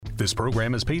This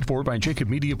program is paid for by Jacob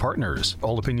Media Partners.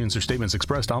 All opinions or statements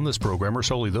expressed on this program are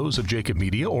solely those of Jacob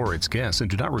Media or its guests and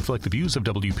do not reflect the views of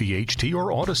WPHT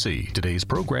or Odyssey. Today's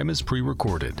program is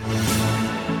pre-recorded.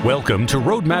 Welcome to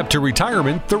Roadmap to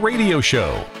Retirement, the radio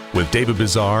show, with David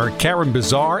Bezar, Karen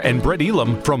Bezar, and Bret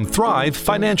Elam from Thrive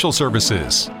Financial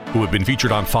Services, who have been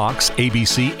featured on Fox,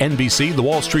 ABC, NBC, The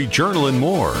Wall Street Journal, and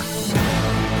more.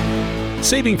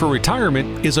 Saving for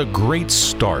retirement is a great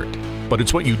start, but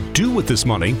it's what you do with this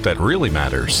money that really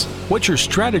matters. What's your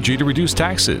strategy to reduce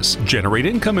taxes, generate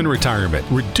income in retirement,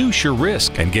 reduce your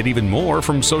risk, and get even more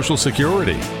from Social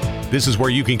Security? This is where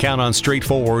you can count on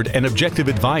straightforward and objective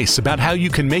advice about how you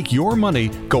can make your money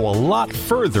go a lot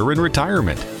further in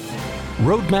retirement.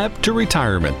 Roadmap to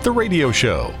Retirement, the radio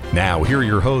show. Now, here are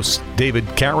your hosts, David,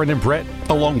 Karen, and Bret,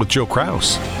 along with Joe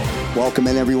Kraus. Welcome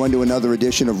in, everyone, to another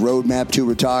edition of Roadmap to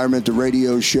Retirement, the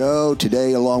radio show.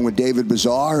 Today, along with David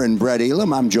Bezar and Bret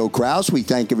Elam, I'm Joe Kraus. We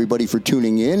thank everybody for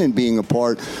tuning in and being a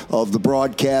part of the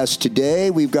broadcast today.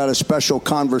 We've got a special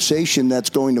conversation that's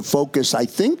going to focus, I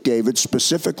think, David,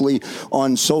 specifically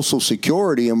on Social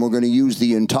Security, and we're going to use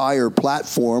the entire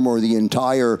platform or the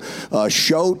entire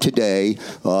show today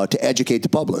to educate the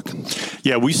public.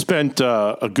 Yeah, we spent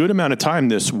a good amount of time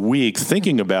this week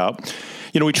thinking about,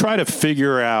 we try to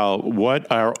figure out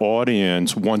what our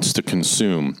audience wants to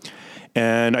consume.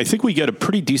 And I think we get a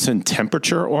pretty decent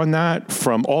temperature on that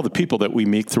from all the people that we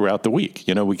meet throughout the week.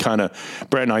 We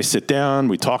Bret and I sit down,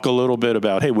 we talk a little bit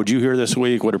about, hey, what'd you hear this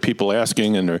week? What are people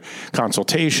asking in their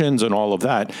consultations and all of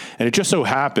that? And it just so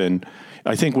happened,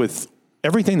 I think with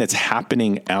everything that's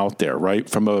happening out there, right?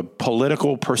 From a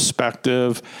political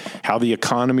perspective, how the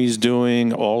economy's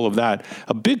doing, all of that.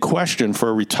 A big question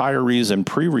for retirees and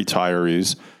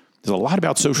pre-retirees is a lot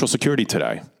about Social Security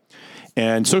today.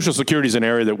 And Social Security is an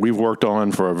area that we've worked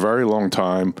on for a very long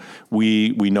time.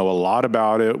 We know a lot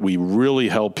about it. We really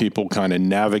help people kind of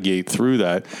navigate through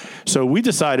that. So we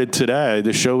decided today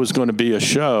the show is going to be a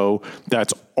show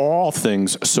that's all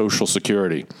things Social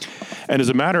Security. And as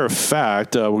a matter of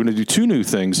fact, we're going to do two new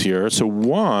things here. So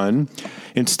one,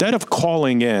 instead of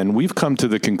calling in, we've come to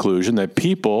the conclusion that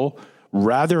people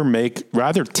rather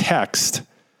text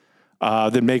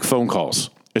than make phone calls.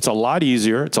 It's a lot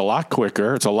easier. It's a lot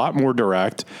quicker. It's a lot more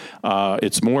direct.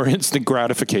 It's more instant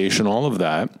gratification, all of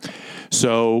that.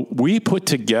 So we put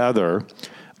together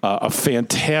a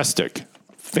fantastic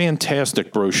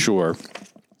brochure.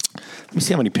 Let me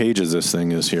see how many pages this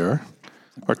thing is here.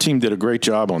 Our team did a great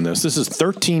job on this. This is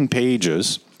 13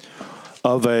 pages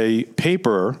of a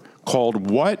paper called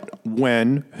What,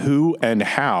 When, Who, and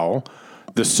How,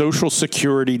 the Social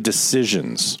Security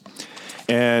Decisions.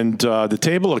 And the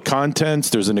table of contents,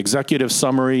 there's an executive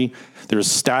summary,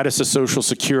 there's status of Social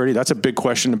Security. That's a big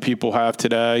question that people have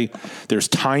today. There's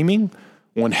timing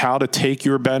on how to take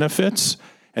your benefits,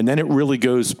 and then it really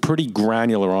goes pretty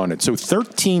granular on it. So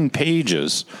 13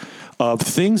 pages of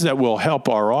things that will help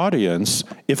our audience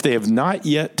if they have not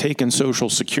yet taken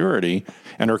Social Security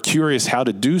and are curious how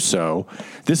to do so.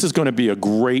 This is going to be a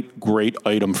great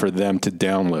item for them to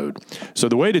download. So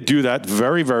the way to do that,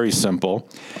 very, very simple,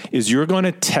 is you're going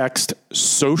to text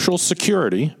Social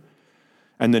Security,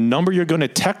 and the number you're going to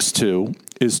text to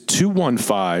is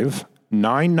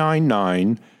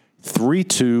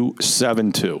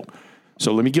 215-999-3272.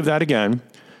 So let me give that again.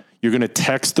 You're going to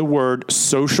text the word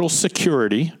Social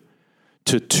Security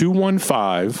to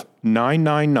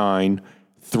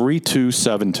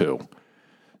 215-999-3272.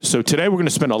 So today we're going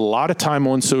to spend a lot of time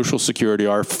on Social Security.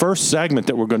 Our first segment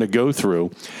that we're going to go through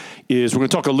is we're going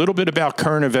to talk a little bit about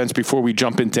current events before we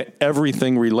jump into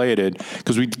everything related,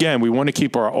 because we want to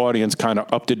keep our audience kind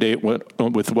of up to date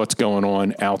with what's going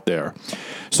on out there.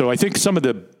 So I think some of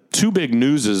the two big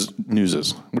newses. What do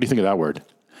you think of that word?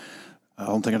 I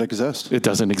don't think it exists. It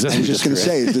doesn't exist. I was just going to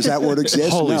say, does that word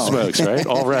exist? Holy smokes, right?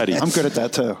 Already. I'm good at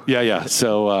that, too. Yeah.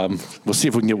 So we'll see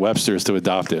if we can get Webster's to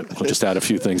adopt it. We'll just add a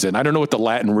few things in. I don't know what the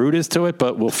Latin root is to it,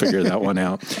 but we'll figure that one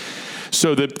out.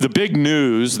 So the big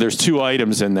news, there's two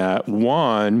items in that.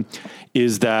 One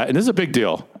is that, and this is a big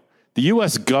deal, the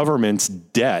U.S. government's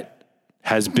debt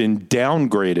has been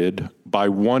downgraded by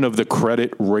one of the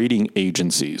credit rating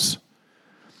agencies.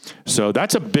 So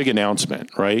that's a big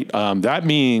announcement, right? That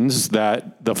means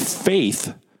that the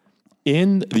faith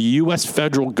in the U.S.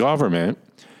 federal government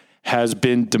has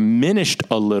been diminished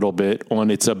a little bit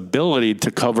on its ability to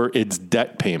cover its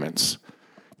debt payments.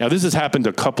 Now, this has happened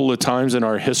a couple of times in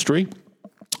our history.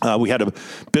 We had a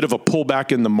bit of a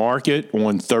pullback in the market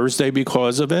on Thursday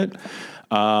because of it.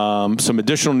 Some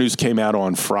additional news came out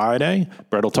on Friday.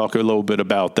 Bret will talk a little bit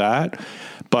about that.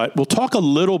 But we'll talk a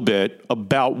little bit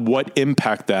about what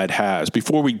impact that has.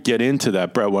 Before we get into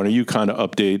that, Bret, why don't you kind of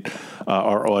update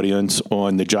our audience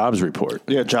on the jobs report?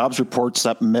 Yeah, jobs reports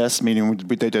that missed, meaning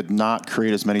they did not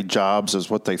create as many jobs as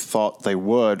what they thought they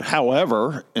would.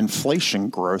 However, inflation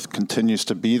growth continues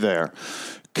to be there.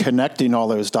 Connecting all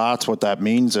those dots, what that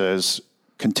means is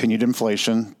continued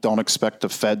inflation. Don't expect the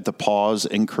Fed to pause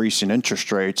increasing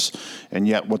interest rates. And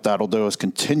yet what that'll do is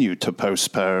continue to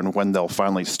postpone when they'll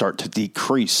finally start to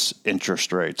decrease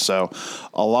interest rates. So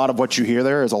a lot of what you hear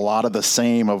there is a lot of the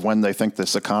same of when they think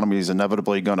this economy is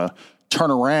inevitably going to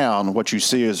turn around. What you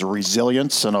see is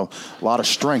resilience and a lot of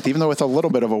strength, even though with a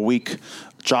little bit of a weak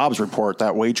jobs report,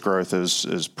 that wage growth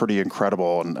is pretty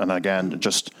incredible. And again,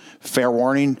 just fair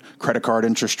warning, credit card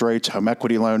interest rates, home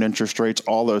equity loan interest rates,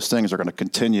 all those things are going to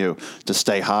continue to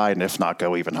stay high and if not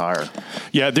go even higher.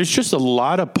 Yeah, there's just a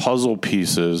lot of puzzle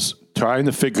pieces trying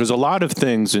to figure, because a lot of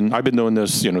things, and I've been doing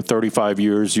this, 35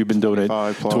 years, you've been doing it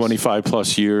 25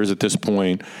 plus years at this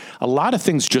point. A lot of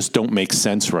things just don't make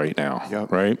sense right now,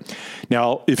 right?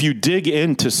 Now, if you dig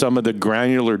into some of the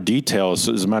granular details,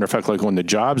 as a matter of fact, like on the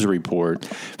jobs report,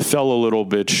 fell a little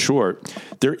bit short.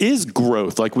 There is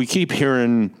growth. Like we keep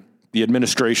hearing the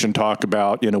administration talk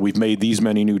about, we've made these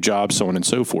many new jobs, so on and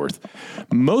so forth.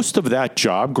 Most of that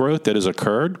job growth that has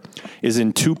occurred is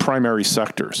in two primary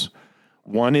sectors.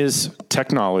 One is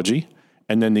technology,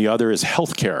 and then the other is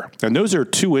healthcare. And those are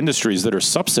two industries that are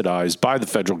subsidized by the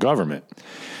federal government.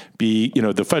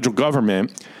 The federal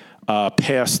government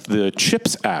passed the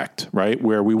CHIPS Act, right,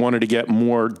 where we wanted to get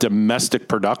more domestic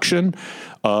production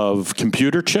of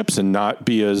computer chips and not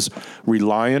be as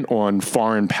reliant on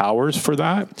foreign powers for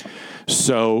that.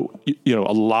 So, a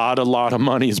lot of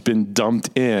money has been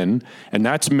dumped in, and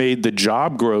that's made the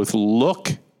job growth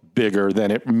look bigger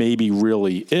than it maybe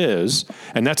really is.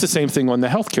 And that's the same thing on the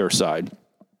healthcare side.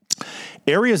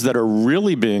 Areas that are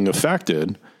really being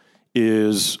affected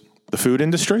is the food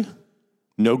industry,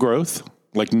 no growth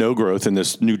in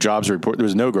this new jobs report.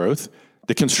 There's no growth.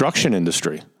 The construction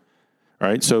industry,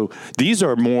 right? So these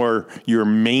are more your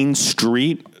main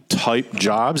street type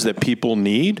jobs that people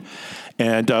need.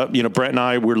 And, Bret and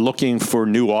I, we're looking for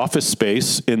new office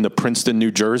space in the Princeton, New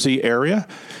Jersey area.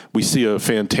 We see a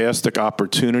fantastic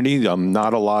opportunity.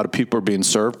 Not a lot of people are being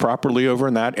served properly over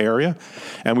in that area.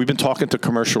 And we've been talking to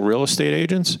commercial real estate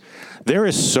agents. There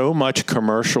is so much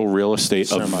commercial real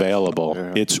estate available.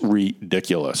 Yeah. It's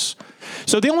ridiculous.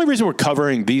 So the only reason we're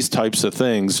covering these types of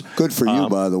things. Good for you,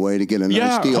 by the way, to get a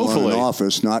nice deal hopefully. On an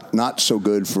office. Not so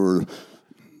good for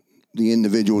the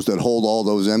individuals that hold all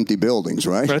those empty buildings,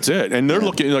 right? That's it. And they're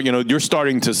looking, you're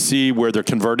starting to see where they're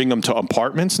converting them to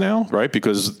apartments now, right?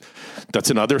 Because that's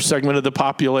another segment of the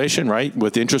population, right?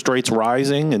 With interest rates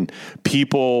rising and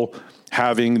people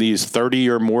having these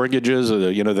 30-year mortgages,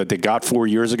 that they got 4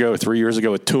 years ago, 3 years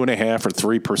ago at 2.5%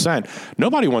 or 3%.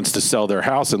 Nobody wants to sell their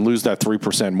house and lose that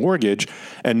 3% mortgage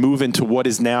and move into what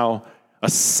is now a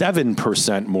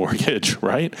 7% mortgage,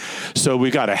 right? So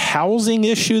we got a housing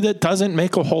issue that doesn't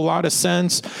make a whole lot of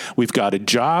sense. We've got a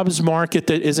jobs market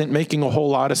that isn't making a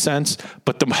whole lot of sense,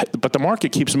 but the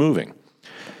market keeps moving.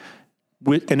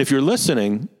 And if you're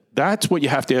listening, that's what you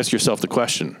have to ask yourself the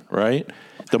question, right?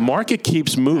 The market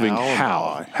keeps moving.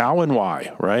 How and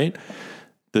why, right?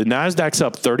 The NASDAQ's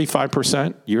up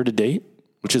 35% year to date,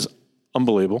 which is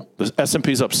unbelievable. The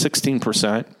S&P's up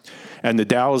 16%, and the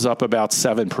Dow is up about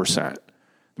 7%.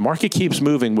 The market keeps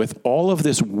moving with all of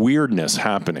this weirdness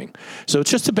happening. So it's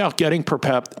just about getting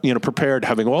prepared,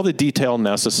 having all the detail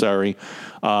necessary.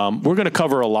 We're going to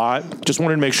cover a lot. Just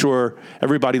wanted to make sure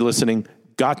everybody listening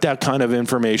got that kind of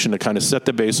information to kind of set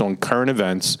the base on current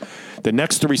events. The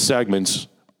next three segments,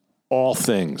 all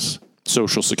things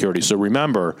Social Security. So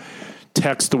remember,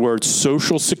 text the word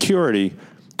Social Security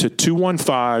to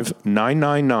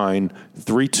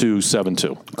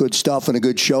 215-999-3272. Good stuff and a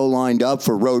good show lined up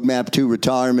for Roadmap to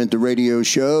Retirement, the radio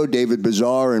show. David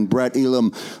Bezar and Bret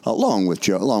Elam, along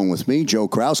with me, Joe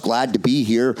Kraus. Glad to be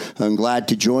here. I'm glad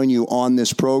to join you on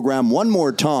this program. One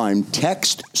more time,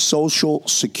 text Social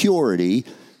Security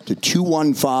to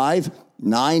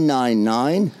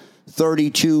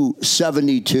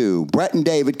 215-999-3272. Bret and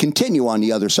David continue on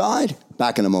the other side.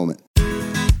 Back in a moment.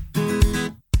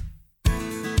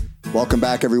 Welcome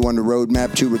back, everyone, to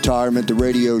Roadmap to Retirement, the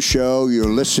radio show. You're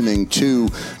listening to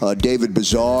David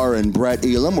Bezar and Bret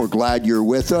Elam. We're glad you're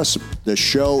with us.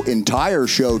 The entire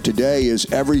show today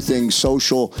is everything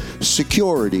Social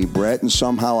Security, Bret, and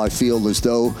somehow I feel as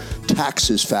though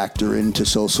taxes factor into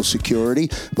Social Security.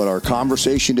 But our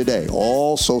conversation today,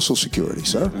 all Social Security,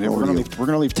 sir. Yeah, we're going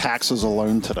to leave taxes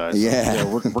alone today. So,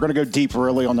 we're going to go deep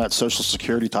really on that Social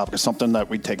Security topic. It's something that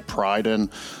we take pride in.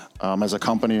 as a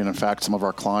company, and in fact, some of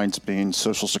our clients being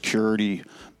Social Security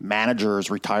managers,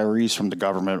 retirees from the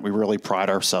government, we really pride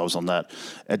ourselves on that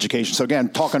education. So again,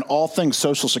 talking all things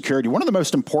Social Security, one of the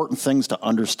most important things to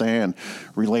understand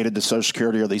related to Social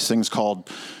Security are these things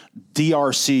called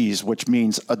DRCs, which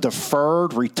means a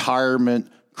deferred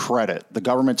retirement credit. The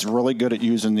government's really good at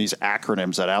using these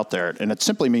acronyms that out there, and it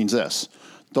simply means this.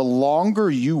 The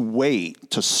longer you wait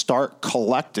to start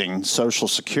collecting Social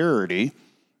Security,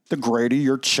 the greater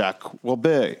your check will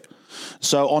be.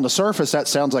 So on the surface, that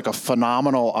sounds like a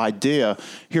phenomenal idea.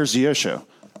 Here's the issue.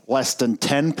 Less than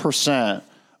 10%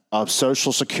 of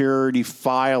Social Security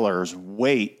filers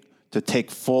wait to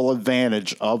take full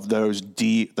advantage of those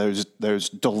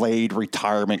delayed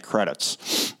retirement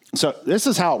credits. So this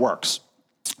is how it works.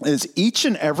 Is each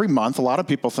and every month, a lot of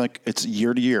people think it's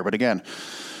year to year, but again,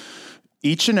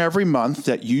 each and every month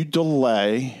that you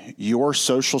delay your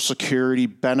Social Security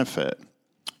benefit,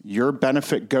 your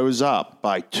benefit goes up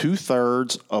by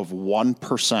 2/3 of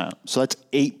 1%. So that's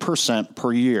 8%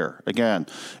 per year. Again,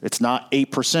 it's not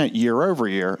 8% year over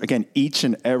year. Again, each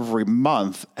and every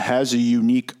month has a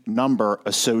unique number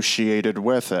associated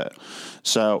with it.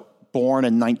 So born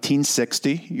in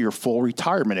 1960, your full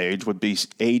retirement age would be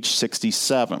age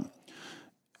 67.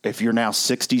 If you're now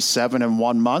 67 in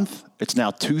 1 month, it's now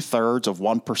 2/3 of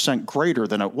 1% greater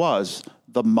than it was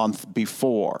the month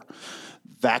before.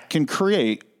 That can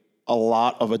create a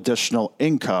lot of additional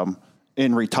income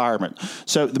in retirement.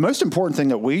 So the most important thing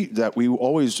that we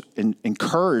always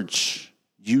encourage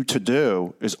you to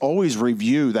do is always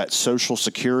review that Social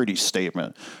Security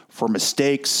statement for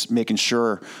mistakes, making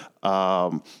sure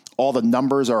all the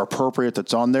numbers are appropriate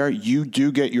that's on there. You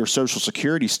do get your Social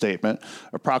Security statement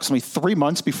approximately 3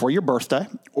 months before your birthday,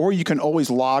 or you can always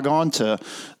log on to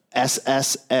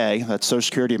SSA, that's Social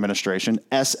Security Administration,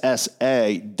 ssa.gov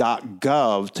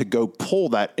to go pull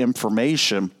that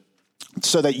information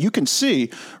so that you can see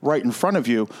right in front of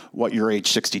you what your age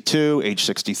 62, age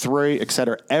 63, et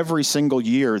cetera. Every single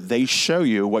year, they show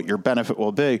you what your benefit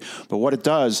will be. But what it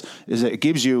does is it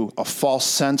gives you a false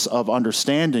sense of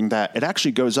understanding that it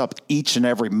actually goes up each and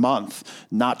every month,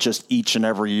 not just each and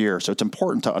every year. So it's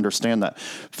important to understand that.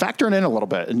 Factor it in a little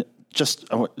bit. And just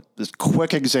this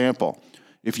quick example.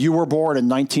 If you were born in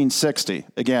 1960,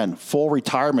 again, full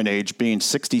retirement age being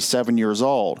 67 years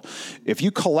old, if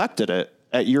you collected it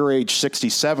at your age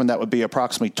 67, that would be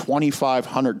approximately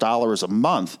 $2,500 a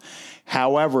month.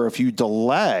 However, if you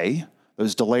delay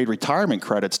those delayed retirement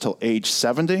credits till age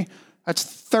 70, that's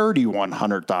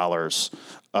 $3,100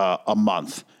 a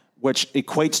month, which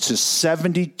equates to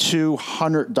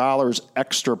 $7,200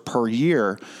 extra per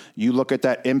year. You look at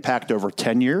that impact over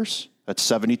 10 years, that's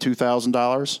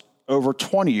 $72,000. Over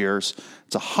 20 years,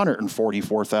 it's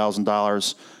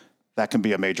 $144,000. That can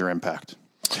be a major impact.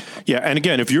 Yeah, and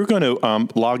again, if you're going to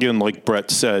log in, like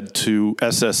Bret said, to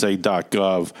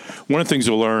ssa.gov, one of the things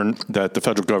you'll learn that the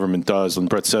federal government does, and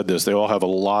Bret said this, they all have a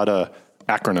lot of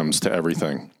acronyms to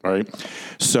everything, right?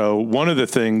 So one of the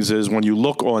things is when you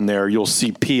look on there, you'll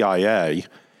see PIA,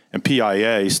 and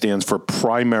PIA stands for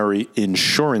Primary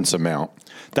Insurance Amount.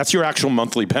 That's your actual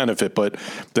monthly benefit, but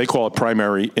they call it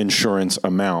primary insurance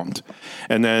amount.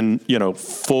 And then,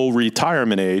 full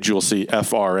retirement age, you'll see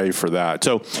FRA for that.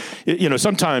 So,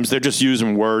 sometimes they're just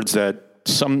using words that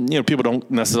some, people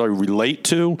don't necessarily relate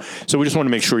to. So we just want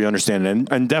to make sure you understand it.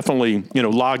 And definitely,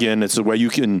 log in. It's a way you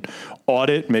can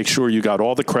audit, make sure you got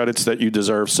all the credits that you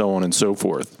deserve, so on and so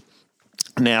forth.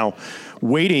 Now,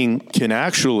 waiting can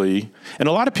actually, and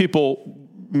a lot of people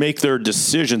make their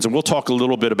decisions, and we'll talk a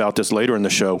little bit about this later in the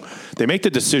show, they make the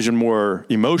decision more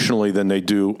emotionally than they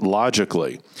do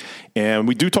logically. And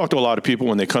we do talk to a lot of people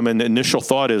when they come in, the initial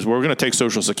thought is, we're going to take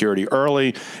Social Security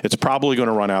early, it's probably going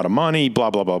to run out of money, blah,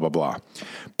 blah, blah, blah, blah.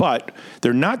 But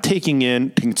they're not taking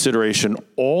into consideration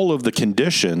all of the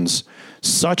conditions,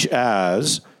 such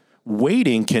as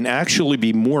waiting can actually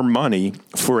be more money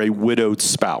for a widowed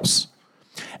spouse.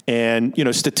 And,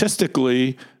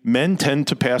 statistically, men tend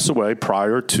to pass away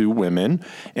prior to women.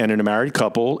 And in a married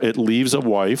couple, it leaves a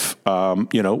wife,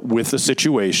 with the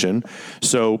situation.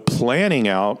 So planning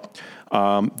out,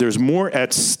 there's more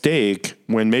at stake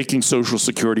when making Social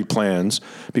Security plans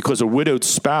because a widowed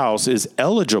spouse is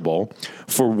eligible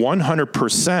for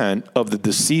 100% of the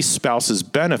deceased spouse's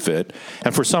benefit.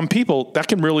 And for some people, that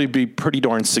can really be pretty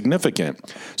darn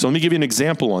significant. So let me give you an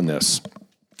example on this.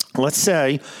 Let's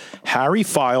say Harry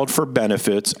filed for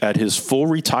benefits at his full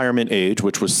retirement age,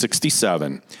 which was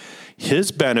 67.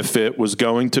 His benefit was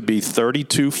going to be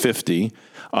 $3,250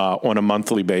 on a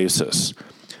monthly basis.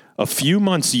 A few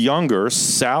months younger,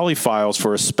 Sally files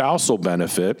for a spousal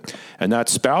benefit, and that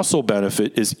spousal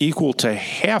benefit is equal to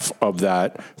half of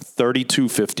that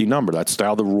 $3,250 number. That's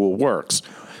how the rule works.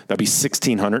 That'd be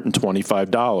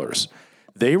 $1,625.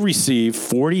 They receive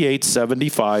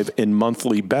 $4,875 in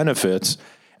monthly benefits,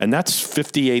 and that's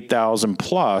 $58,000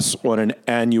 plus on an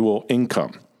annual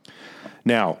income.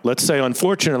 Now, let's say,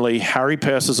 unfortunately, Harry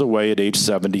passes away at age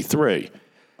 73.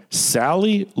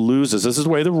 Sally loses, this is the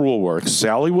way the rule works,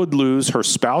 Sally would lose her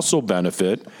spousal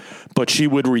benefit, but she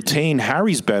would retain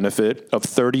Harry's benefit of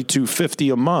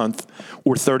 $3,250 a month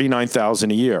or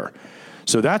 $39,000 a year.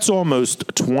 So that's almost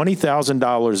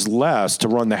 $20,000 less to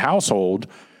run the household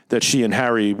that she and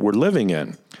Harry were living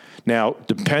in. Now,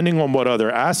 depending on what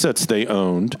other assets they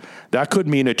owned, that could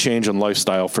mean a change in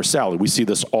lifestyle for Sally. We see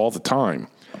this all the time.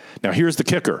 Now, here's the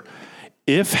kicker.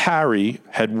 If Harry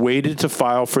had waited to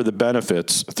file for the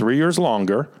benefits 3 years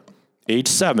longer, age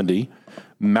 70,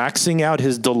 maxing out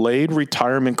his delayed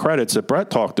retirement credits that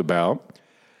Bret talked about,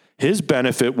 his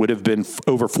benefit would have been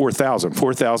over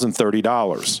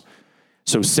 $4,030.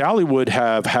 So Sally would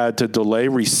have had to delay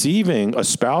receiving a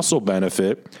spousal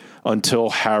benefit until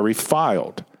Harry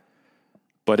filed.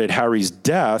 But at Harry's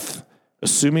death,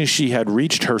 assuming she had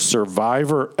reached her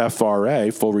survivor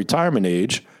FRA, full retirement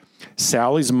age,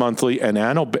 Sally's monthly and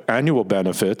annual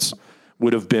benefits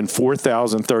would have been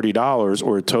 $4,030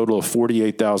 or a total of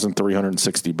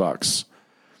 $48,360.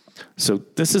 So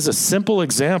this is a simple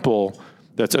example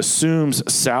that assumes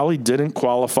Sally didn't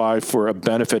qualify for a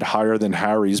benefit higher than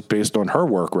Harry's based on her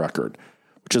work record,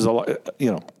 which is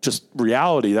just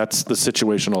reality. That's the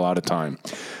situation a lot of time.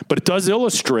 But it does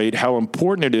illustrate how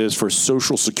important it is for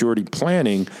Social Security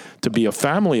planning to be a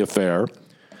family affair,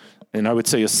 and I would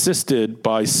say assisted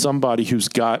by somebody who's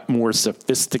got more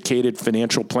sophisticated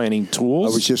financial planning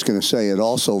tools. I was just going to say, it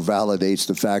also validates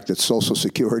the fact that Social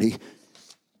Security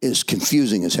is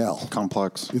confusing as hell.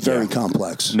 Complex. Very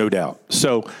complex. No doubt.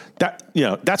 So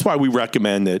that's why we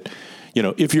recommend that,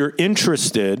 if you're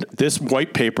interested, this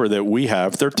white paper that we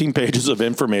have, 13 pages of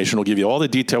information, will give you all the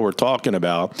detail we're talking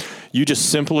about. You just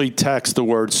simply text the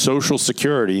word Social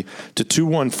Security to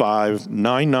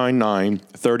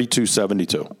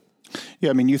 215-999-3272. Yeah,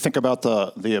 I mean, you think about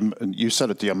you said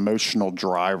it, the emotional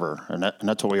driver, and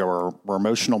that's what we are. We're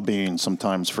emotional beings,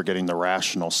 sometimes forgetting the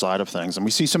rational side of things. And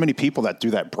we see so many people that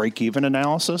do that break-even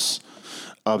analysis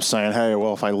of saying, hey,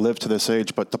 well, if I live to this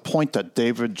age, but the point that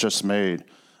David just made,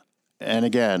 and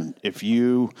again, if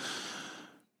you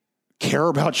care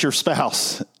about your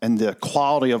spouse and the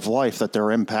quality of life that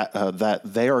that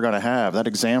they are going to have, that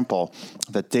example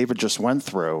that David just went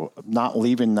through, not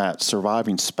leaving that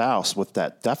surviving spouse with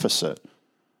that deficit,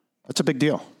 that's a big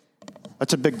deal.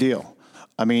 That's a big deal.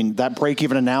 I mean, that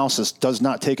break-even analysis does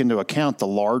not take into account the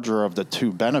larger of the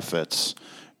two benefits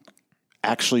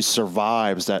actually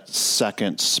survives that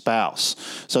second spouse.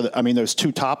 So, those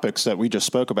two topics that we just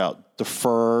spoke about,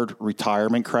 deferred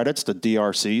retirement credits, the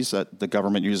DRCs, that the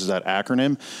government uses that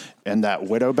acronym, and that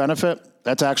widow benefit,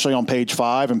 that's actually on page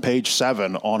 5 and page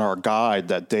 7 on our guide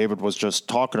that David was just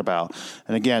talking about.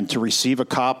 And again, to receive a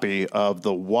copy of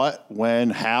the what, when,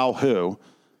 how, who,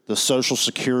 the Social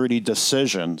Security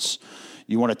decisions,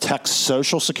 you want to text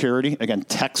Social Security. Again,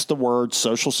 text the word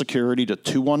Social Security to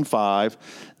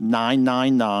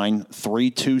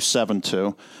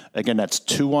 215-999-3272. Again, that's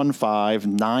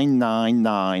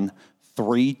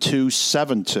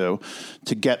 215-999-3272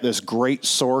 to get this great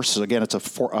source. Again, it's a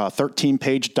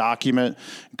 13-page document,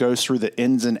 goes through the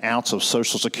ins and outs of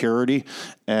Social Security,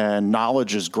 and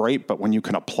knowledge is great, but when you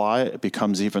can apply it, it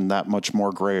becomes even that much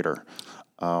more greater.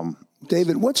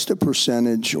 David, what's the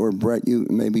percentage, or Bret,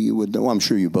 maybe you would know, I'm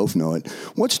sure you both know it.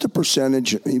 What's the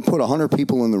percentage, you put 100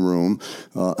 people in the room,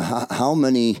 how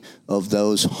many of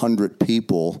those 100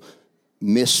 people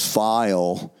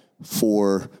misfile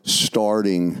for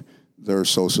starting their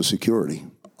Social Security?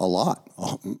 A lot.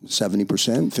 70%,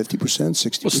 50%,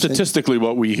 60%? Well, statistically,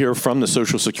 what we hear from the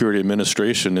Social Security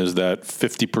Administration is that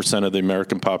 50% of the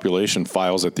American population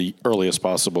files at the earliest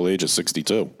possible age of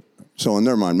 62. So in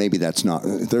their mind, maybe that's not,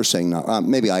 they're saying not,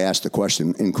 maybe I asked the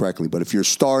question incorrectly, but if you're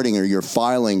starting or you're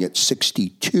filing at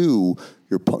 62,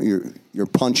 you're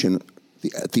punching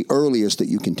at the earliest that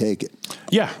you can take it.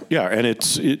 Yeah, and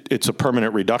it's a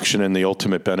permanent reduction in the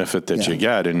ultimate benefit that you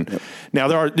get. And now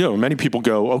there are, many people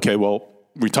go, okay, well,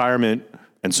 retirement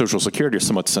and Social Security are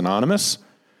somewhat synonymous.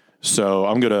 So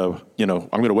I'm gonna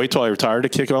wait till I retire to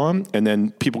kick on, and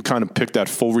then people kind of pick that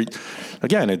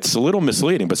again, it's a little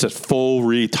misleading, but it says full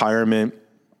retirement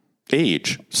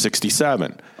age,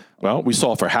 67. Well, we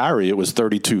saw for Harry, it was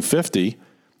 $3,250.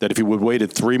 that if you would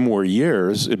waited 3 more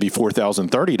years, it'd be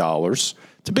 $4,030.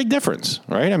 It's a big difference,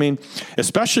 right? I mean,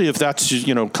 especially if that's,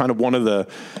 kind of one of the,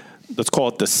 let's call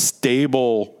it the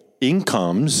stable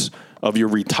incomes of your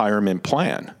retirement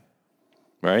plan,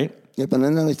 right? Yeah, but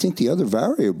then I think the other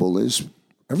variable is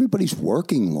everybody's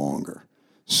working longer.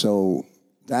 So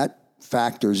that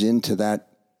factors into that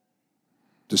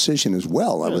decision as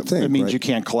well, I would think. It means right? you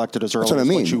can't collect it as early That's what as I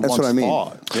mean. what you That's once what I mean.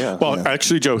 thought. Yeah. Well,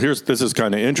 actually, Joe, this is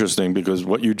kind of interesting because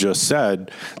what you just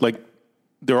said, like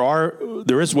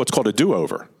there is what's called a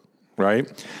do-over, right?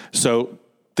 So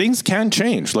things can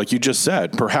change, like you just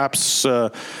said. Perhaps,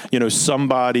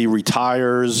 somebody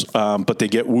retires, but they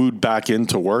get wooed back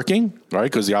into working, right?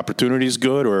 Because the opportunity is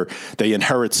good, or they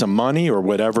inherit some money, or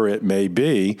whatever it may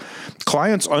be.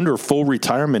 Clients under full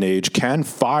retirement age can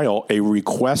file a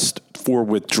request for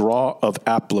withdrawal of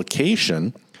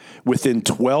application within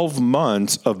 12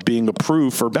 months of being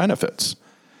approved for benefits.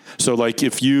 So, like,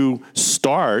 if you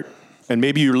start, and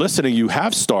maybe you're listening, you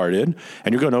have started,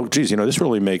 and you're going, oh, geez, this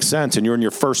really makes sense. And you're in your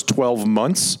first 12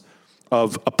 months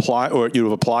of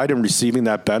you've applied and receiving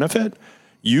that benefit,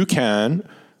 you can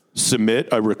submit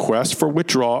a request for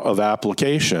withdrawal of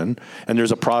application. And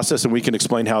there's a process, and we can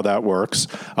explain how that works.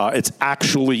 It's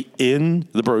actually in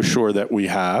the brochure that we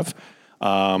have.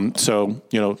 So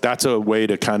that's a way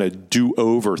to kind of do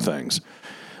over things.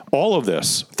 All of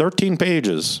this, 13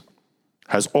 pages,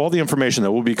 has all the information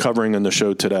that we'll be covering in the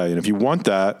show today. And if you want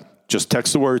that, just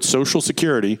text the word Social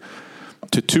Security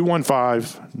to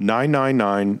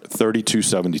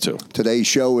 215-999-3272. Today's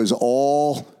show is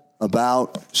all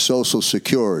about Social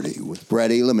Security with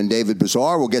Bret Elam and David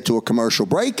Bezar. We'll get to a commercial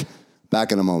break.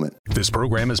 Back in a moment. This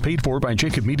program is paid for by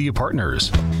Jacob Media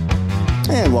Partners.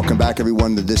 And welcome back,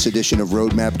 everyone, to this edition of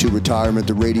Roadmap to Retirement,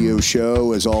 the radio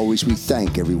show. As always, we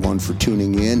thank everyone for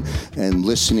tuning in and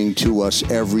listening to us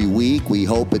every week. We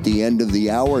hope at the end of the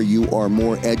hour you are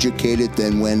more educated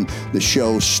than when the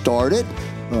show started.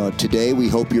 Today, we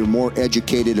hope you're more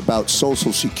educated about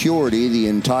Social Security. The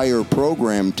entire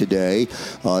program today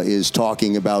is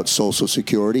talking about Social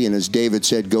Security. And as David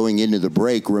said going into the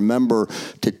break, remember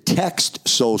to text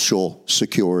Social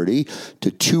Security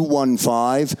to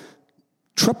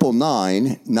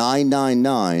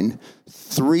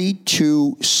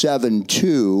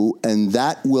 215-999-3272, and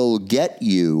that will get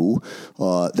you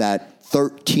that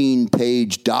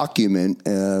 13-page document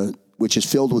which is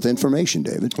filled with information,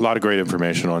 David. A lot of great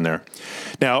information on there.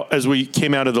 Now, as we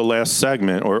came out of the last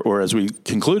segment, or as we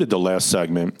concluded the last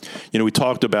segment, we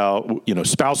talked about,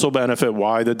 spousal benefit,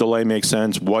 why the delay makes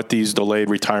sense, what these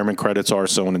delayed retirement credits are,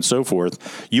 so on and so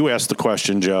forth. You asked the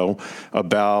question, Joe,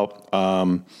 about,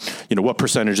 what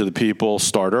percentage of the people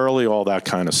start early, all that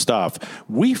kind of stuff.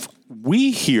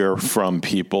 We hear from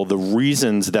people the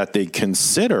reasons that they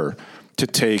consider to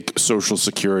take Social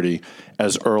Security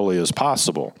as early as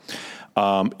possible.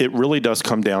 It really does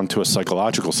come down to a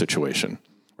psychological situation,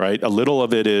 right? A little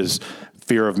of it is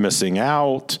fear of missing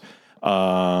out. Hey,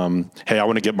 I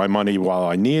want to get my money while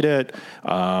I need it.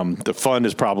 The fund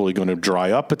is probably going to dry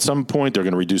up at some point. They're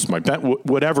going to reduce my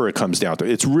whatever it comes down to.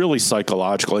 It's really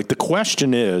psychological. Like, the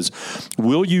question is,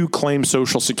 will you claim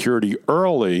Social Security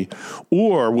early,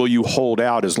 or will you hold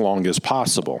out as long as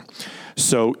possible?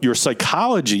 So your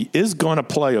psychology is going to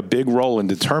play a big role in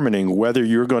determining whether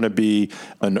you're going to be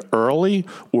an early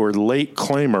or late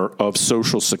claimer of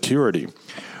Social Security.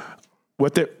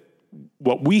 What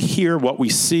we hear, what we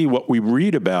see, what we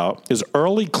read about is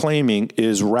early claiming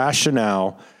is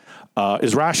rational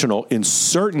in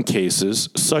certain cases,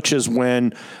 such as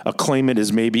when a claimant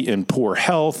is maybe in poor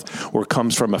health or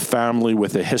comes from a family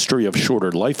with a history of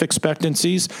shorter life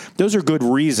expectancies. Those are good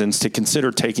reasons to consider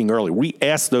taking early. We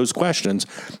ask those questions.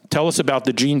 Tell us about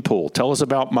the gene pool. Tell us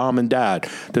about mom and dad.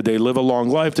 Did they live a long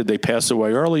life? Did they pass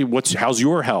away early? How's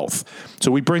your health?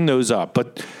 So we bring those up.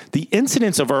 But the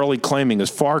incidence of early claiming is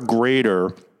far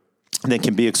greater than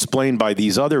can be explained by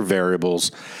these other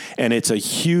variables, and it's a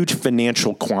huge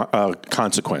financial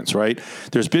consequence, right?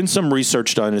 There's been some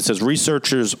research done. It says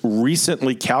researchers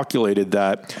recently calculated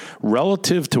that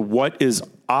relative to what is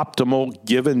optimal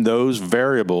given those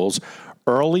variables,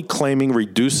 early claiming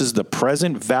reduces the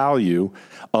present value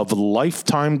of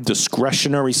lifetime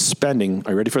discretionary spending.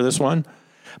 Are you ready for this one?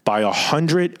 By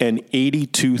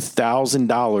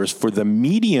 $182,000 for the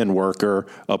median worker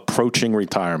approaching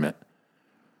retirement.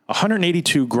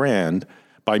 $182,000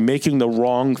 by making the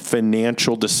wrong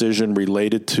financial decision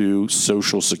related to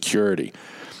Social Security.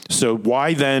 So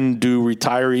why then do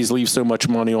retirees leave so much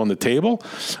money on the table?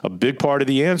 A big part of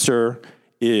the answer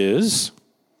is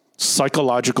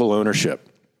psychological ownership.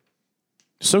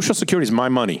 Social Security is my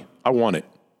money. I want it.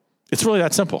 It's really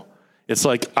that simple. It's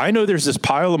like, I know there's this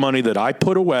pile of money that I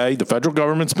put away. The federal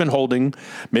government's been holding.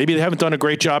 Maybe they haven't done a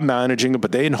great job managing it,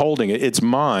 but they ain't holding it. It's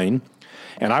mine,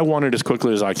 and I want it as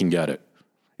quickly as I can get it.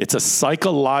 It's a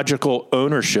psychological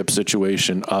ownership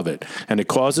situation of it, and it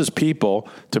causes people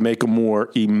to make a more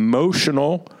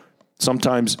emotional,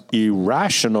 sometimes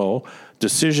irrational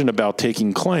decision about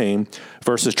taking claim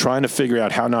versus trying to figure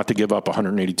out how not to give up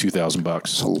 $182,000.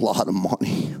 It's a lot of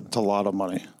money. It's a lot of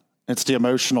money. It's the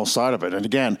emotional side of it. And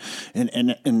again,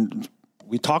 and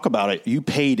we talk about it, you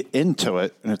paid into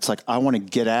it, and it's like, I want to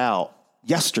get out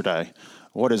yesterday.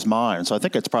 What is mine? So I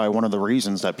think it's probably one of the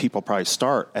reasons that people probably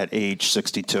start at age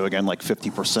 62, again, like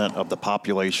 50% of the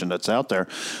population that's out there.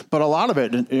 But a lot of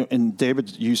it, and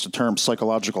David used the term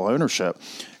psychological ownership,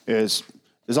 is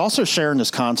also sharing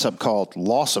this concept called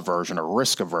loss aversion or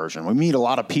risk aversion. We meet a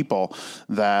lot of people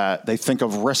that they think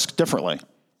of risk differently.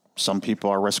 Some people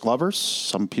are risk lovers.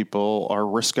 Some people are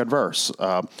risk adverse.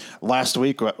 Last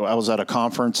week, I was at a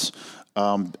conference,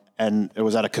 and it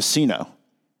was at a casino.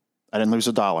 I didn't lose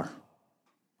 $1.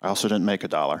 I also didn't make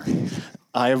 $1.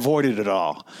 I avoided it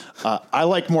all. I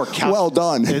like more... Well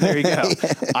done. There you go.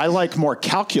 I like more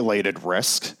calculated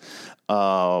risk,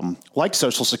 like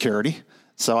Social Security.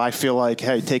 So I feel like,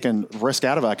 hey, taking risk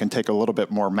out of it, I can take a little bit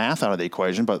more math out of the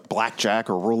equation, but blackjack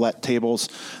or roulette tables,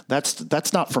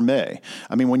 that's not for me.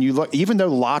 I mean, when you look, even though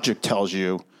logic tells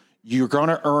you you're going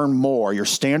to earn more, your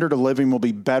standard of living will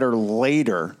be better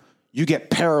later, you get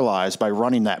paralyzed by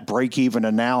running that break-even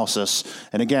analysis.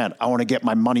 And again, I want to get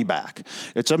my money back.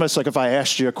 It's almost like if I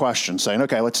asked you a question saying,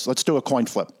 okay, let's do a coin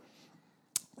flip.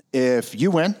 If you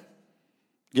win,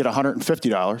 you get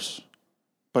 $150,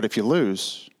 but if you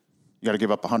lose, you got to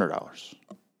give up $100.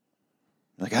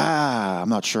 Like, I'm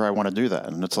not sure I want to do that.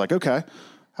 And it's like, okay,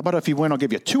 how about if you win, I'll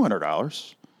give you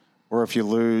 $200. Or if you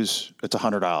lose, it's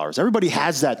 $100. Everybody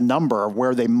has that number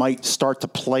where they might start to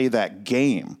play that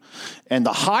game. And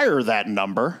the higher that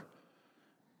number,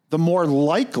 the more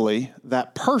likely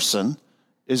that person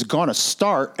is going to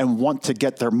start and want to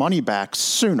get their money back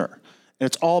sooner. And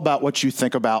it's all about what you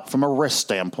think about from a risk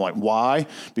standpoint. Why?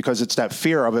 Because it's that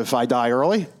fear of, if I die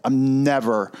early, I'm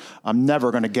never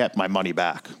going to get my money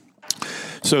back.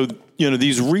 So,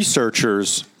 these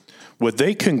researchers, what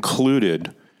they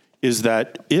concluded is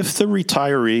that if the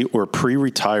retiree or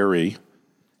pre-retiree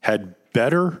had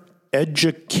better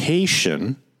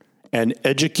education and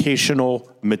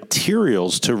educational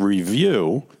materials to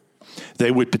review,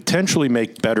 they would potentially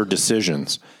make better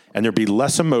decisions, and there'd be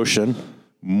less emotion,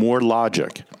 more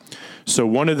logic. So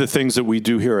one of the things that we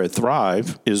do here at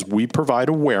Thrive is we provide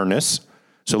awareness.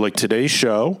 So like today's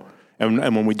show, and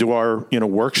when we do our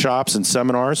workshops and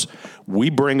seminars, we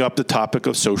bring up the topic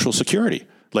of Social Security.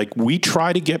 Like, we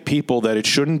try to get people that it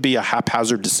shouldn't be a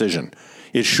haphazard decision.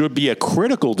 It should be a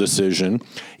critical decision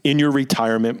in your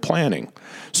retirement planning.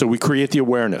 So we create the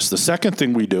awareness. The second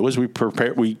thing we do is we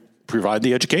provide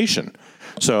the education.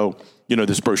 So,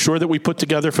 this brochure that we put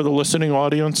together for the listening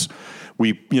audience,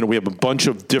 we have a bunch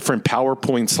of different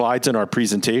PowerPoint slides in our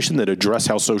presentation that address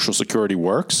how Social Security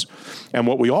works. And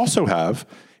what we also have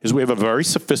is we have a very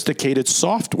sophisticated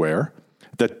software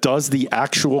that does the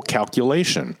actual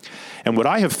calculation. And what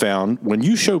I have found, when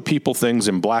you show people things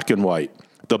in black and white,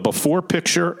 the before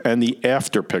picture and the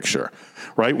after picture,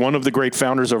 right? One of the great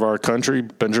founders of our country,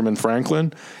 Benjamin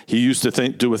Franklin, he used to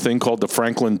do a thing called the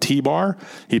Franklin T-bar.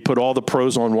 He put all the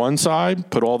pros on one side,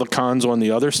 put all the cons on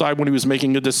the other side when he was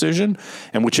making a decision,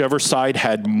 and whichever side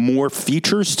had more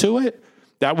features to it,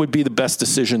 that would be the best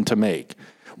decision to make.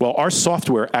 Well, our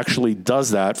software actually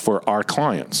does that for our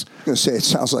clients. I was going to say, it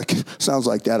sounds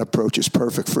like that approach is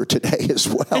perfect for today as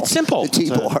well. It's simple. The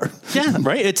T-bar. Yeah,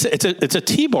 right. It's a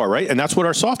T-bar, right? And that's what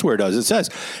our software does. It says,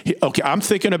 okay, I'm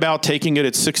thinking about taking it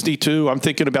at 62. I'm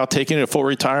thinking about taking it at full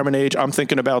retirement age. I'm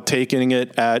thinking about taking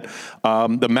it at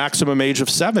the maximum age of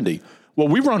 70. Well,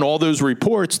 we run all those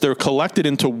reports. They're collected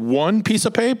into one piece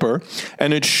of paper,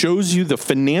 and it shows you the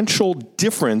financial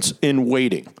difference in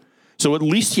weighting. So at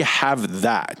least you have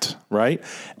that, right?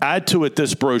 Add to it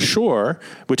this brochure,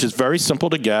 which is very simple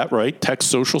to get, right?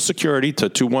 Text Social Security to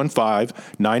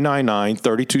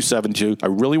 215-999-3272. I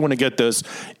really want to get this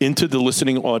into the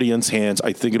listening audience hands.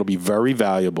 I think it'll be very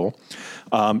valuable.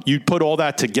 You put all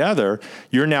that together,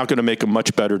 you're now going to make a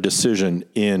much better decision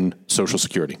in Social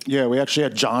Security. Yeah, we actually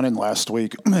had John in last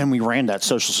week, and we ran that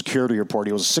Social Security report.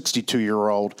 He was a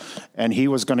 62-year-old, and he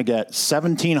was going to get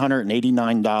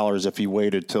 $1,789 if he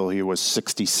waited till he was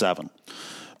 67.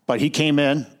 But he came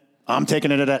in, I'm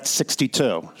taking it at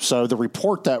 62. So the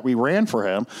report that we ran for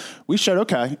him, we showed,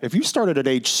 okay, if you started at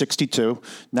age 62,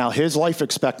 now his life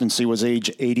expectancy was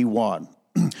age 81.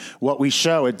 what we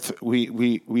show,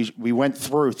 we went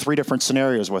through 3 different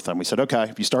scenarios with them. We said, okay,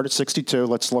 if you start at 62,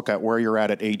 let's look at where you're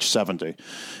at age 70.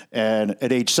 And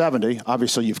at age 70,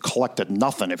 obviously you've collected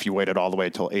nothing if you waited all the way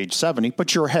till age 70,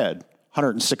 but you're ahead.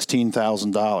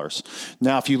 $116,000.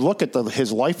 Now, if you look at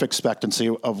his life expectancy,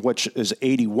 of which is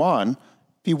 81, if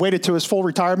he waited to his full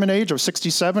retirement age of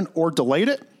 67 or delayed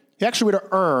it, he actually would have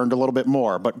earned a little bit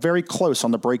more, but very close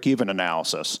on the break-even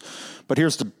analysis. But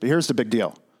here's the big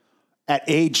deal. At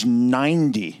age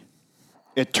 90,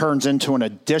 it turns into an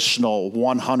additional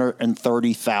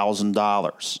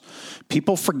 $130,000.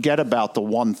 People forget about the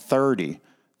 130.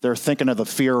 They're thinking of the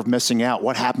fear of missing out.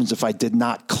 What happens if I did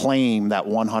not claim that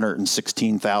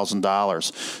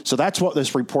 $116,000? So that's what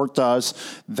this report does.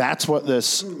 That's what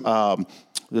this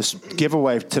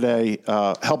giveaway today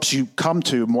helps you come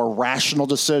to more rational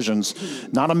decisions,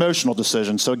 not emotional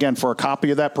decisions. So again, for a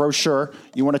copy of that brochure,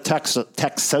 you want to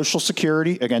text Social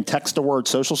Security. Again, text the word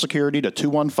Social Security to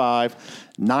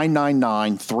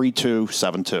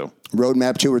 215-999-3272.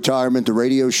 Roadmap to Retirement, the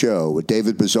radio show with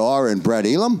David Bezar and Bret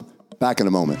Elam. Back in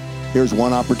a moment. Here's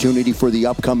one opportunity for the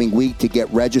upcoming week to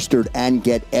get registered and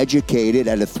get educated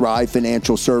at a Thrive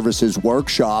Financial Services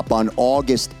workshop on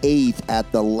August 8th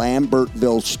at the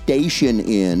Lambertville Station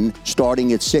Inn,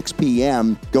 starting at 6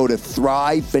 p.m. Go to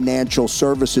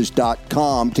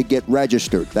thrivefinancialservices.com to get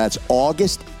registered. That's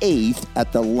August 8th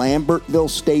at the Lambertville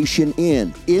Station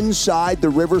Inn, inside the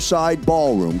Riverside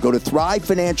Ballroom. Go to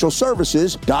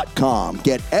thrivefinancialservices.com.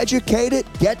 Get educated,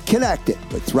 get connected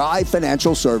with Thrive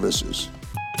Financial Services.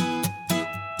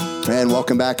 And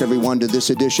welcome back, everyone, to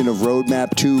this edition of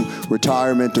Roadmap to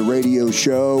Retirement, the radio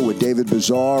show with David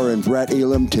Bezar and Bret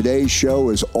Elam. Today's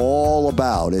show is all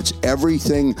about, it's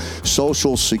everything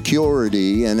Social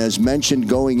Security. And as mentioned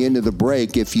going into the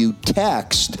break, if you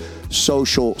text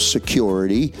Social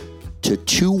Security to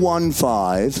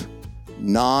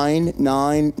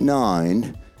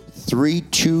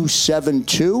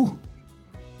 215-999-3272,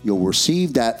 you'll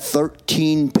receive that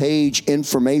 13-page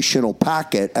informational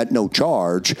packet at no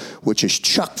charge, which is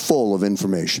chock full of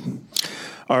information.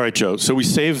 All right, Joe. So we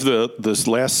saved this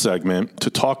last segment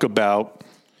to talk about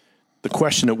the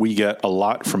question that we get a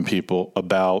lot from people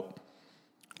about,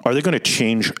 are they going to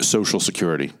change Social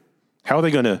Security? How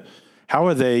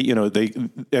are they,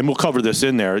 and we'll cover this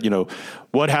in there,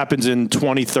 what happens in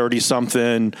 2030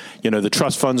 something, the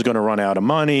trust fund's going to run out of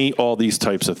money, all these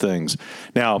types of things.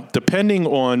 Now, depending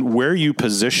on where you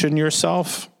position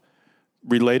yourself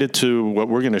related to what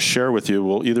we're going to share with you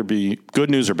will either be good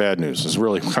news or bad news is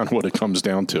really kind of what it comes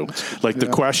down to. The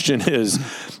question is,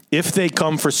 if they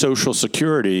come for Social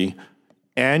Security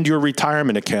and your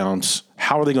retirement accounts,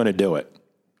 how are they going to do it?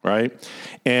 Right.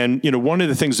 And, one of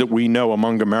the things that we know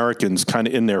among Americans kind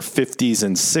of in their 50s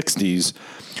and 60s,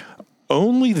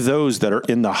 only those that are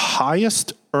in the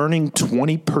highest earning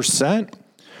 20%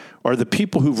 are the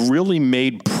people who've really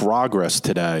made progress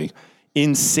today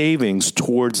in savings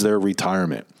towards their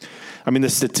retirement. I mean, the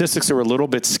statistics are a little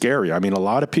bit scary. I mean, a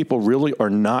lot of people really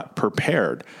are not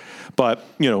prepared. But,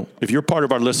 if you're part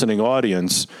of our listening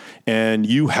audience and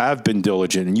you have been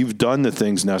diligent and you've done the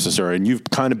things necessary and you've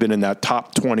kind of been in that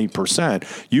top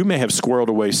 20%, you may have squirreled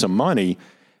away some money.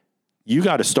 You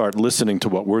got to start listening to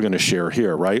what we're going to share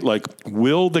here, right?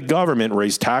 Will the government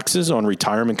raise taxes on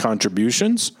retirement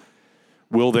contributions?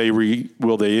 Will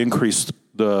they increase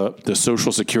the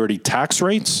Social Security tax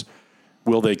rates?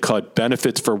 Will they cut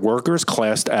benefits for workers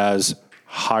classed as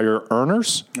higher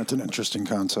earners? That's an interesting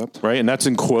concept. Right, and that's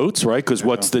in quotes, right? Because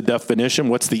what's the definition?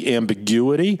 What's the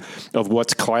ambiguity of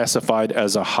what's classified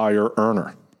as a higher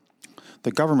earner?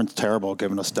 The government's terrible at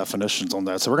giving us definitions on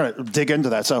that. So we're going to dig into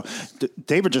that. So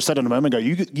David just said in a moment ago,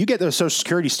 you get those Social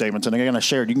Security statements, and again, I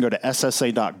shared, you can go to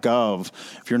ssa.gov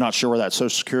if you're not sure where that Social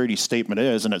Security statement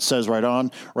is, and it says right on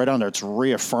there, it's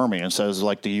reaffirming. It says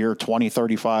the year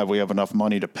 2035, we have enough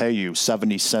money to pay you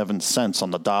 77 cents on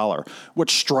the dollar,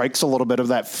 which strikes a little bit of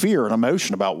that fear and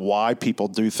emotion about why people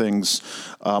do things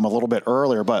a little bit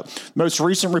earlier. But most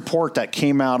recent report that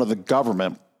came out of the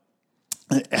government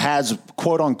has,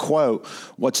 quote unquote,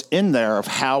 what's in there of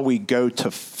how we go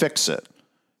to fix it.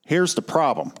 Here's the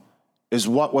problem, is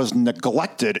what was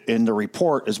neglected in the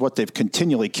report is what they've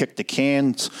continually kicked the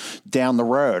cans down the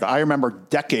road. I remember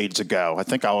decades ago, I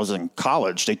think I was in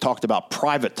college, they talked about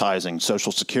privatizing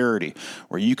Social Security,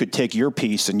 where you could take your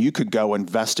piece and you could go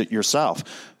invest it yourself.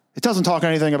 It doesn't talk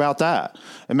anything about that.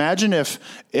 Imagine if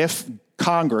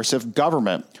Congress, if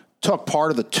government took part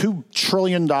of the $2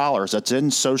 trillion that's in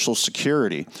Social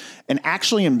Security and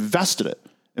actually invested it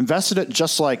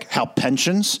just like how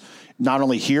pensions, not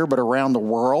only here but around the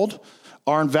world,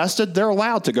 are invested. They're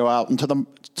allowed to go out into the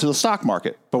stock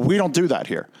market, but we don't do that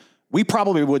here. we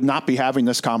probably would not be having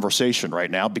this conversation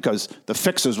right now because the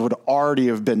fixes would already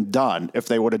have been done if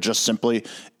they would have just simply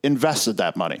invested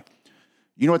that money.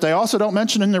 You know what they also don't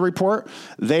mention in the report?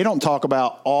 They don't talk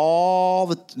about all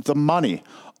the money,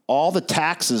 all the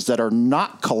taxes that are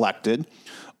not collected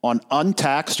on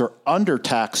untaxed or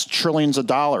undertaxed trillions of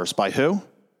dollars by who?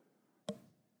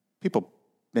 People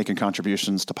making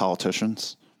contributions to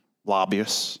politicians,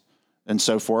 lobbyists, and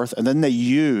so forth. And then they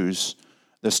use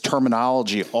this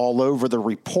terminology all over the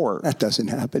report. That doesn't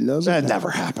happen, does it? That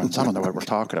never happens. I don't know what we're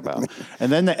talking about.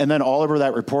 And then all over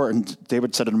that report, and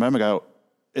David said it a moment ago,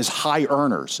 is high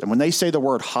earners. And when they say the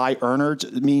word high earners,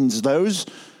 it means those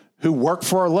who work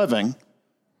for a living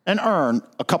and earn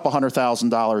a couple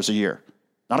 $100,000 a year.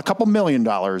 Not a couple $1 million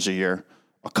a year,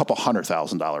 a couple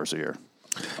 $100,000 a year.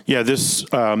 Yeah,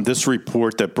 this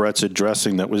report that Bret's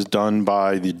addressing that was done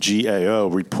by the GAO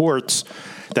reports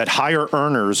that higher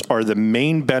earners are the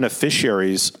main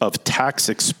beneficiaries of tax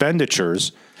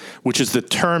expenditures, which is the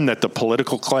term that the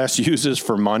political class uses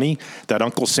for money that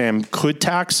Uncle Sam could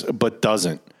tax but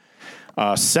doesn't.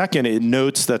 Second, it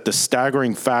notes that the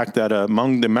staggering fact that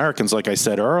among the Americans, like I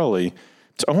said early,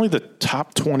 it's only the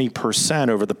top 20%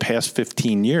 over the past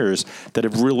 15 years that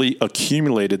have really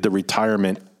accumulated the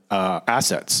retirement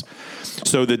assets.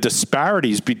 So the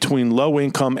disparities between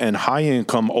low-income and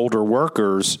high-income older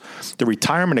workers, the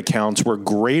retirement accounts were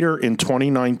greater in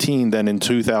 2019 than in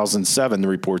 2007, the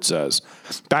report says.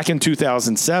 Back in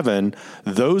 2007,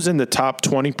 those in the top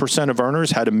 20% of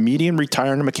earners had a median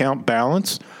retirement account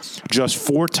balance just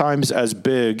 4 times as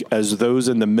big as those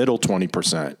in the middle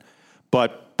 20%.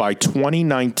 But by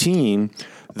 2019,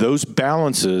 those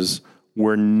balances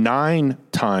were 9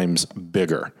 times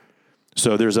bigger.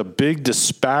 So there's a big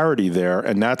disparity there,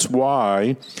 and that's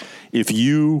why I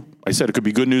said it could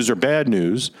be good news or bad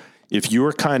news, if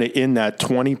you're kind of in that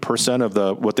 20%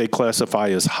 of what they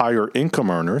classify as higher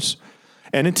income earners,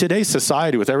 and in today's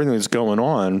society with everything that's going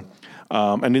on,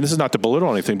 I mean, this is not to belittle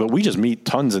anything, but we just meet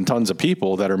tons and tons of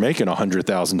people that are making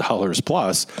 $100,000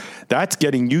 plus. That's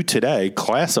getting you today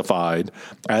classified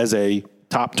as a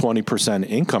top 20%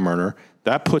 income earner.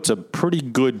 That puts a pretty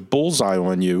good bullseye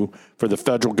on you for the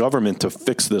federal government to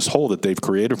fix this hole that they've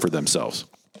created for themselves.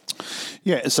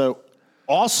 Yeah, so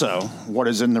also what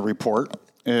is in the report,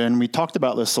 and we talked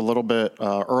about this a little bit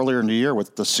earlier in the year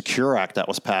with the Secure Act that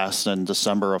was passed in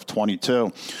December of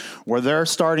 22, where they're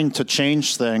starting to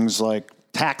change things like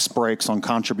tax breaks on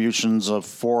contributions of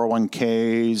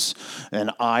 401ks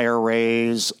and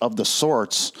IRAs of the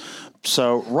sorts.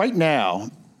 So right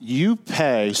now, you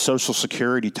pay Social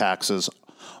Security taxes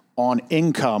on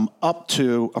income up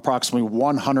to approximately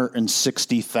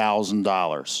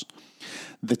 $160,000.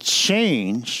 The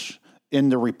change in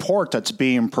the report that's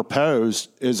being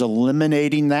proposed is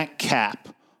eliminating that cap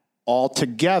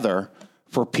altogether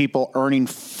for people earning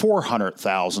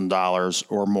 $400,000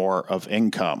 or more of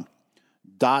income. ...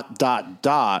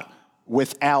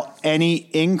 without any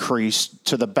increase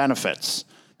to the benefits,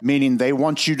 meaning they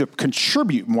want you to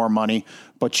contribute more money,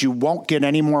 but you won't get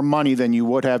any more money than you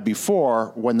would have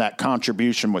before when that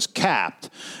contribution was capped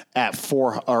at at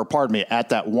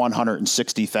that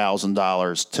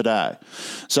 $160,000 today.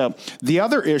 So the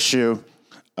other issue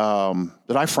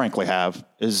that I frankly have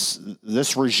is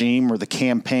this regime or the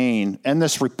campaign and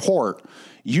this report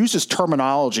uses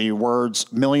terminology,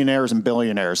 words, millionaires and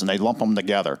billionaires, and they lump them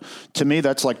together. To me,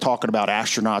 that's like talking about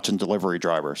astronauts and delivery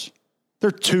drivers. They're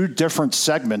 2 different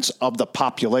segments of the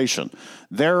population.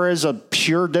 There is a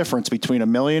pure difference between a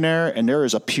millionaire and there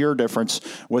is a pure difference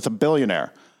with a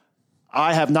billionaire.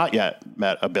 I have not yet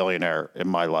met a billionaire in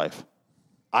my life.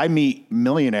 I meet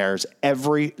millionaires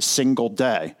every single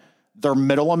day. They're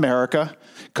middle America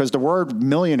because the word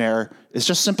millionaire is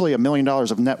just simply $1 million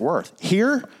of net worth.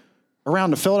 Here,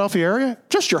 around the Philadelphia area,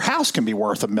 just your house can be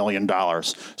worth $1 million.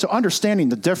 So understanding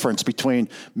the difference between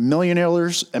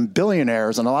millionaires and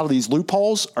billionaires and a lot of these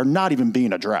loopholes are not even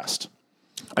being addressed.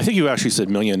 I think you actually said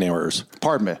millionaires.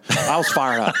 Pardon me. I was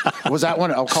fired up. Was that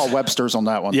one? I'll call Webster's on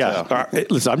that one. Yeah. Too.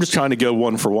 Right. Listen, I'm just trying to go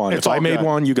one for one. It's if I made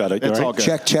one, you got it. It's right? all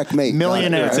good. Checkmate.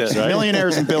 Millionaires. That's it, right?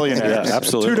 Millionaires and billionaires. Yeah,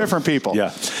 absolutely. 2 different people.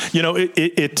 Yeah. You know,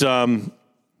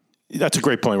 that's a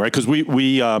great point, right? Because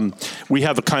we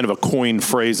have a kind of a coined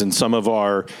phrase in some of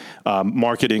our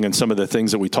marketing and some of the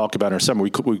things that we talk about in our seminar.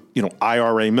 We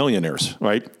IRA millionaires,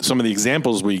 right? Some of the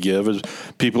examples we give is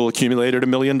people accumulated $1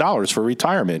 million for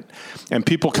retirement, and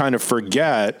people kind of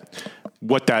forget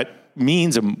what that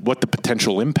means and what the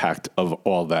potential impact of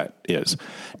all that is.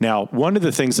 Now, one of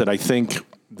the things that I think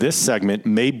this segment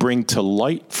may bring to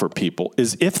light for people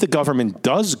is if the government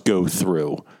does go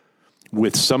through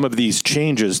with some of these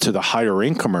changes to the higher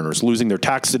income earners, losing their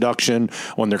tax deduction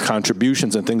on their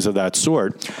contributions and things of that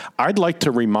sort, I'd like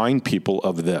to remind people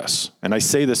of this. And I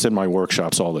say this in my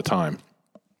workshops all the time.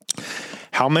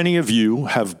 How many of you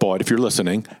have bought, if you're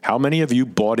listening, how many of you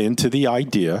bought into the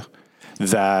idea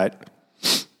that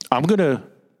I'm going to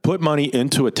put money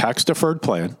into a tax-deferred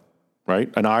plan,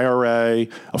 right? An IRA,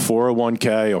 a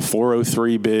 401k, a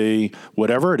 403b,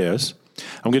 whatever it is.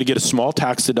 I'm going to get a small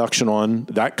tax deduction on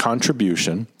that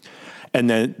contribution, and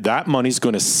then that money's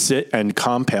going to sit and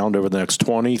compound over the next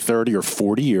 20, 30, or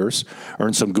 40 years,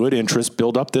 earn some good interest,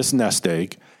 build up this nest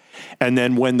egg. And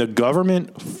then when the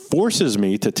government forces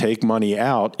me to take money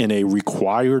out in a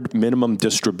required minimum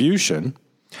distribution,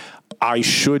 I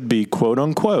should be, quote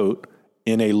unquote,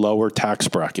 in a lower tax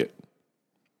bracket.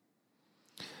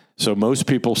 So most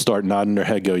people start nodding their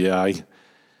head, go, yeah,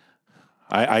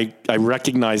 I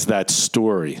recognize that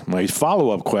story. My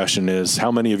follow-up question is,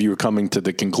 how many of you are coming to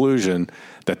the conclusion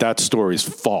that that story is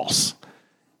false?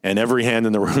 And every hand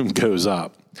in the room goes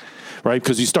up, right?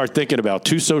 Because you start thinking about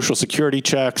 2 Social Security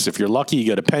checks. If you're lucky, you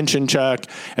get a pension check,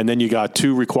 and then you got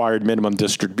 2 required minimum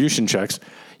distribution checks.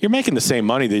 You're making the same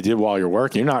money they did while you're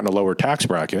working. You're not in a lower tax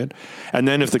bracket. And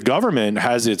then if the government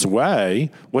has its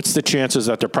way, what's the chances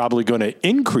that they're probably going to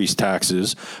increase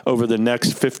taxes over the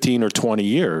next 15 or 20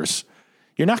 years?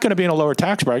 You're not going to be in a lower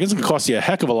tax bracket. It's going to cost you a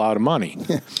heck of a lot of money.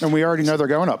 And we already know they're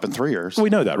going up in 3 years. We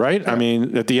know that, right? Yeah. I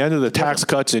mean, at the end of the Tax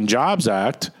Cuts and Jobs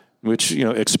Act, which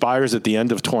expires at the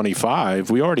end of 25,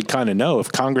 we already kind of know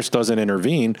if Congress doesn't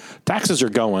intervene, taxes are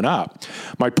going up.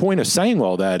 My point of saying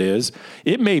all that is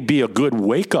it may be a good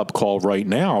wake-up call right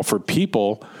now for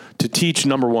people to teach,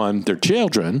 number one, their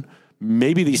children,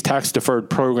 maybe these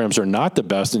tax-deferred programs are not the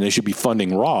best and they should be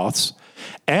funding Roths.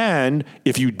 And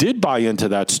if you did buy into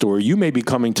that story, you may be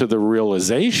coming to the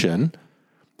realization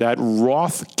that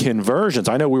Roth conversions,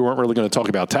 I know we weren't really going to talk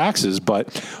about taxes,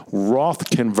 but Roth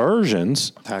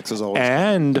conversions taxes always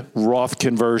and Roth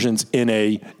conversions in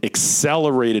a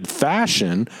accelerated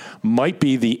fashion might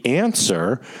be the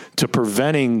answer to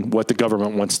preventing what the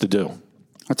government wants to do.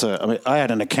 I had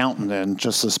an accountant in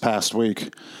just this past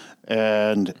week,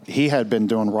 and he had been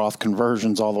doing Roth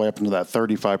conversions all the way up into that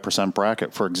 35%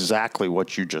 bracket for exactly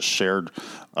what you just shared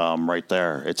right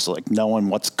there. It's like knowing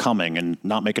what's coming and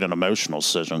not making an emotional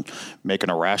decision, making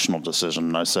a rational decision.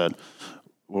 And I said,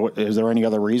 is there any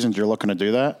other reasons you're looking to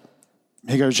do that?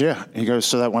 He goes, yeah. He goes,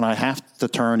 so that when I have to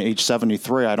turn age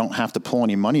 73, I don't have to pull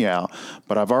any money out.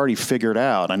 But I've already figured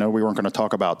out, I know we weren't going to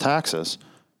talk about taxes,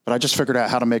 but I just figured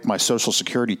out how to make my Social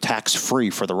Security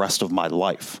tax-free for the rest of my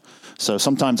life. So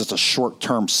sometimes it's a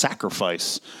short-term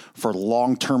sacrifice for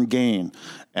long-term gain.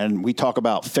 And we talk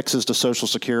about fixes to Social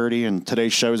Security, and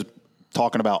today's show is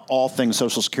talking about all things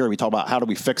Social Security. We talk about how do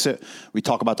we fix it. We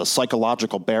talk about the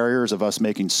psychological barriers of us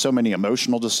making so many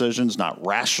emotional decisions, not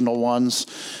rational ones.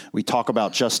 We talk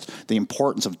about just the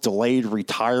importance of delayed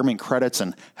retirement credits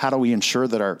and how do we ensure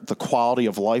that the quality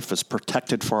of life is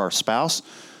protected for our spouse.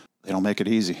 They don't make it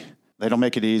easy. They don't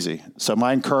make it easy. So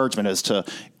my encouragement is to,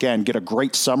 again, get a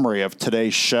great summary of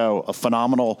today's show, a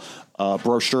phenomenal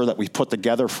brochure that we've put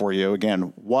together for you.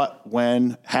 Again, what,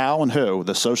 when, how, and who,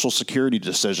 the Social Security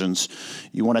decisions.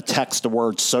 You want to text the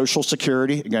word Social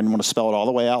Security. Again, you want to spell it all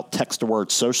the way out. Text the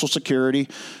word Social Security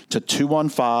to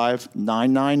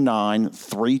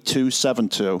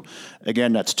 215-999-3272.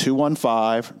 Again, that's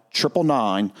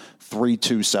 215-999-3272.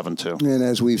 3272. And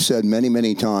as we've said many,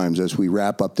 many times, as we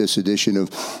wrap up this edition of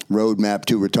Roadmap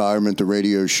to Retirement, the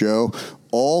radio show,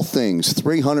 all things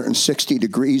 360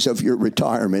 degrees of your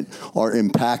retirement are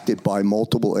impacted by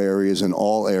multiple areas and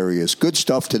all areas. Good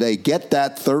stuff today. Get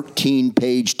that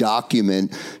 13-page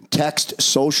document. Text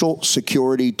Social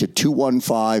Security to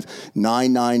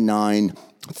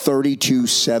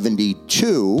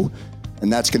 215-999-3272.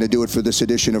 And that's going to do it for this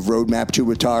edition of Roadmap to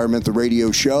Retirement, the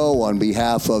radio show. On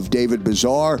behalf of David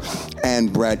Bezar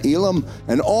and Bret Elam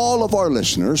and all of our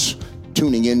listeners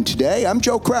tuning in today, I'm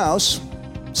Joe Kraus.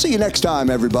 See you next time,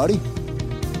 everybody.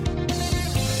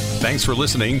 Thanks for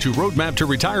listening to Roadmap to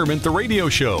Retirement, the radio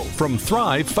show from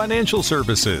Thrive Financial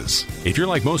Services. If you're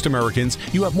like most Americans,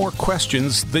 you have more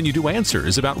questions than you do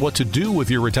answers about what to do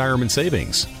with your retirement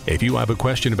savings. If you have a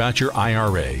question about your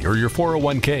IRA or your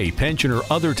 401k, pension, or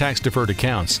other tax-deferred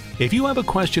accounts, if you have a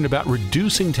question about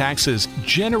reducing taxes,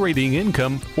 generating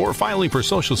income, or filing for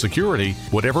Social Security,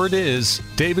 whatever it is,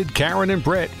 David, Karen, and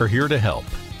Bret are here to help.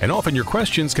 And often your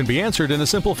questions can be answered in a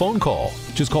simple phone call.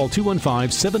 Just call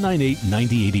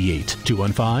 215-798-9088.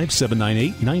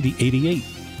 215-798-9088.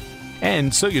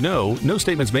 And so you know, no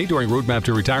statements made during Roadmap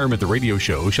to Retirement, the radio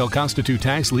show, shall constitute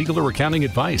tax, legal, or accounting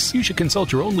advice. You should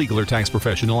consult your own legal or tax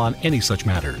professional on any such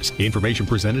matters. The information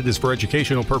presented is for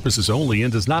educational purposes only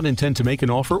and does not intend to make an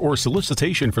offer or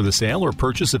solicitation for the sale or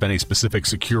purchase of any specific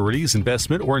securities,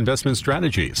 investment, or investment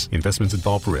strategies. Investments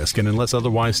involve risk and unless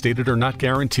otherwise stated are not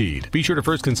guaranteed. Be sure to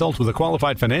first consult with a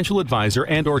qualified financial advisor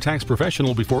and or tax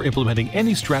professional before implementing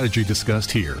any strategy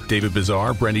discussed here. David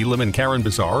Bezar, Bret, Elam, and Karen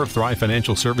Bezar of Thrive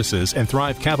Financial Services and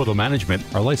Thrive Capital Management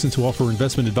are licensed to offer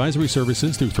investment advisory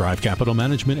services through Thrive Capital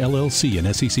Management, LLC,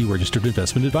 an SEC-registered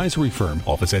investment advisory firm.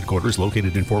 Office headquarters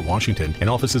located in Fort Washington and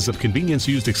offices of convenience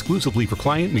used exclusively for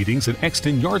client meetings in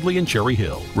Exton, Yardley, and Cherry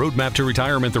Hill. Roadmap to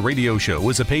Retirement, the radio show,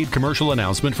 is a paid commercial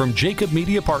announcement from Jacob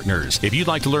Media Partners. If you'd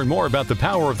like to learn more about the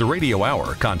power of the radio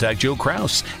hour, contact Joe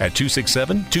Kraus at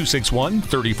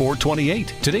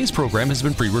 267-261-3428. Today's program has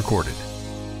been pre-recorded.